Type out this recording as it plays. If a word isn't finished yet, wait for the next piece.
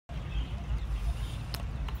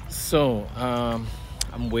So,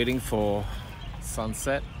 I'm waiting for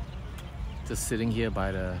sunset, just sitting here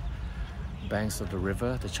by the banks of the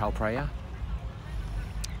river, the Chao Phraya.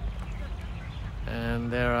 And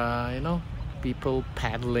there are, people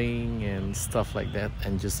paddling and stuff like that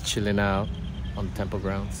and just chilling out on temple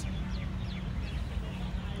grounds.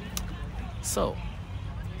 So,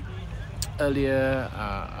 earlier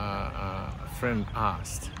a friend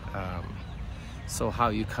asked, so how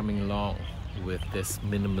are you coming along with this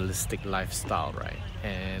minimalistic lifestyle, right?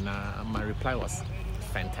 And my reply was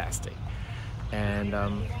fantastic. And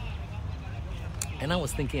I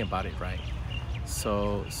was thinking about it, right?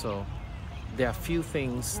 So there are a few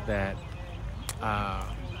things that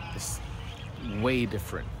is way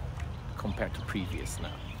different compared to previously.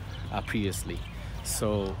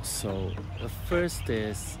 So the first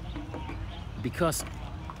is because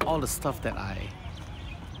all the stuff that I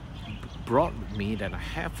brought with me, that I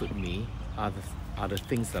have with me, are the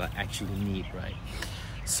things that I actually need, right?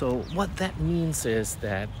 So what that means is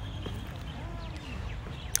that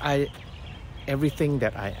everything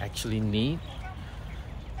that I actually need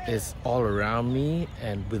is all around me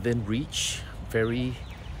and within reach very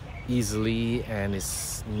easily, and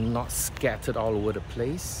it's not scattered all over the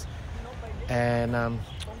place. And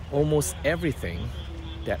almost everything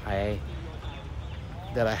that I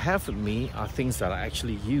have with me are things that I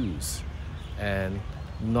actually use, and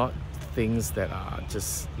not things that are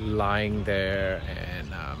just lying there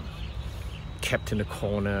and kept in a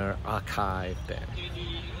corner, archived,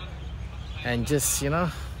 and just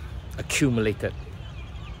accumulated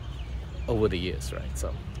over the years, right?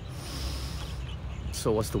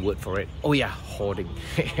 So what's the word for it? Oh yeah, hoarding.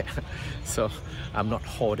 So I'm not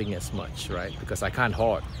hoarding as much, right? Because I can't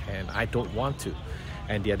hoard and I don't want to.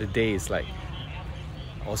 And the other day is like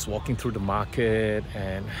I was walking through the market,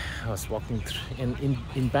 and I was walking through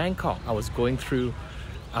in Bangkok. I was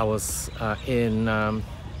in the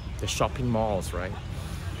shopping malls, right?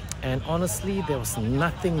 And honestly, there was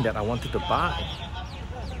nothing that I wanted to buy.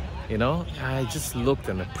 I just looked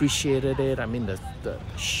and appreciated it. I mean, the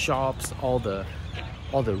shops, all the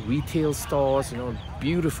retail stores,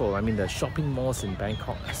 beautiful. I mean, the shopping malls in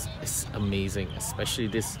Bangkok is amazing, especially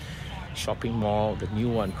this shopping mall, the new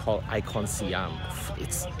one called Icon Siam.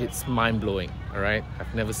 It's mind-blowing, all right?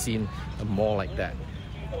 I've never seen a mall like that.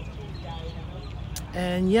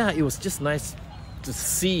 And yeah, it was just nice to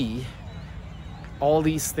see all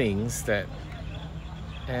these things that,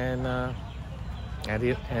 I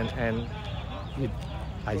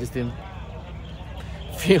just didn't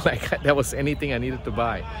feel like there was anything I needed to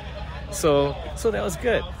buy. So that was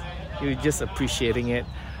good. You were just appreciating it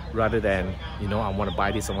rather than, I want to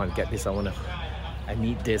buy this, I want to get this, I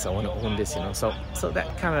need this, I want to own this, So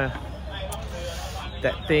that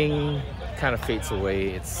thing kind of fades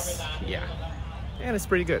away. And it's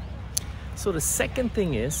pretty good. So the second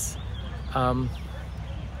thing is, I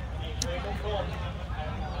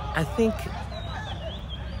think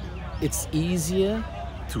it's easier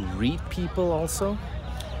to read people also,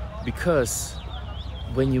 because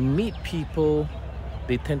when you meet people,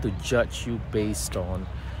 they tend to judge you based on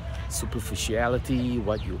superficiality,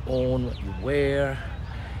 what you own, what you wear,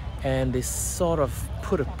 and they sort of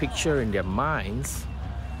put a picture in their minds.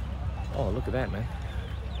 Oh, look at that, man.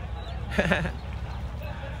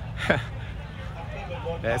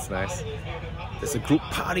 That's nice. There's a group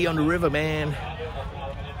party on the river, man.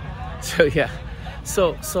 So yeah,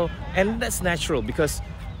 so and that's natural, because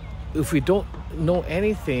if we don't know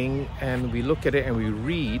anything and we look at it and we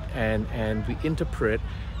read and we interpret,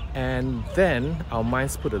 and then our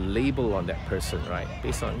minds put a label on that person, right?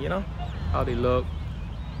 Based on, how they look,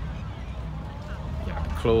 their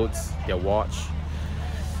clothes, their watch.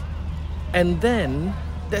 And then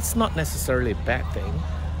that's not necessarily a bad thing,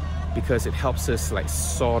 because it helps us have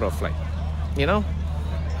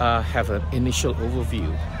an initial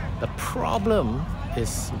overview. The problem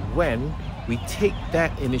is when we take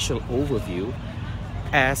that initial overview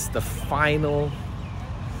as the final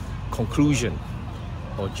conclusion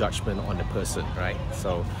or judgment on the person, right?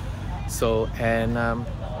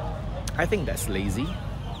 I think that's lazy,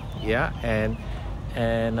 yeah, and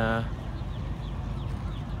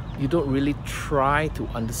you don't really try to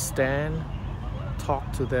understand,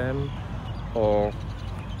 talk to them, or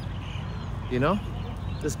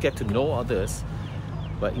just get to know others.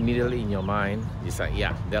 But immediately in your mind, it's like,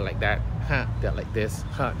 yeah, they're like that, they're like this,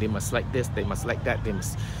 they must like this, they must like that, they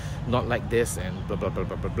must not like this, and blah, blah, blah,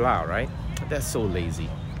 blah, blah, blah, right? That's so lazy.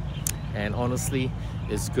 And honestly,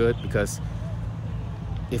 it's good, because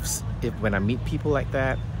if when I meet people like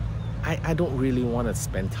that, I don't really want to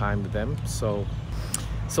spend time with them. So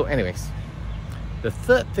anyways, the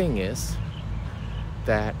third thing is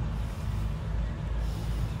that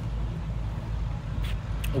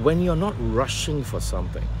when you're not rushing for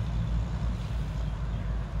something,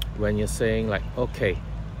 when you're saying like, okay,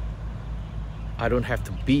 I don't have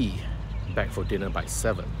to be back for dinner by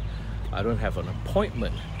 7, I don't have an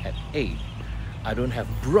appointment at 8, I don't have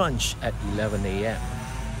brunch at 11 a.m.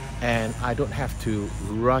 and I don't have to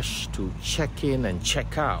rush to check in and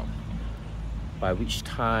check out, by which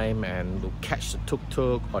time and we'll catch the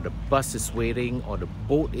tuk-tuk or the bus is waiting or the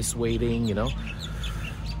boat is waiting, you know.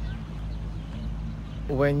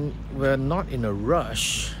 When we're not in a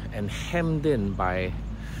rush and hemmed in by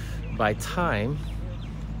time,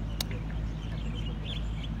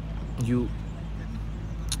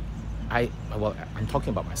 I'm talking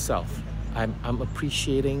about myself. I'm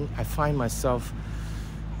appreciating, I find myself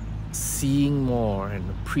seeing more and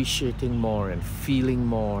appreciating more and feeling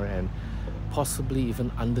more and possibly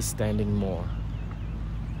even understanding more,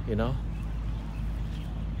 you know.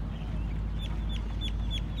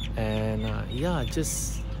 And yeah,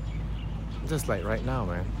 just like right now,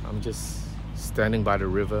 man, I'm just standing by the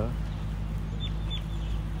river.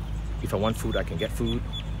 If I want food, I can get food,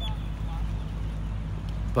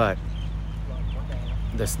 but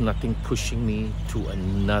there's nothing pushing me to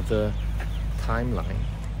another timeline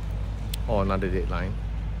or another deadline.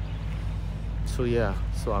 So yeah,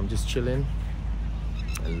 so I'm just chilling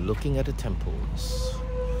and looking at the temples.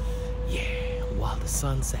 Yeah, while the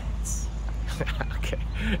sun sets. Okay,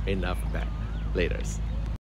 enough of that. Laters.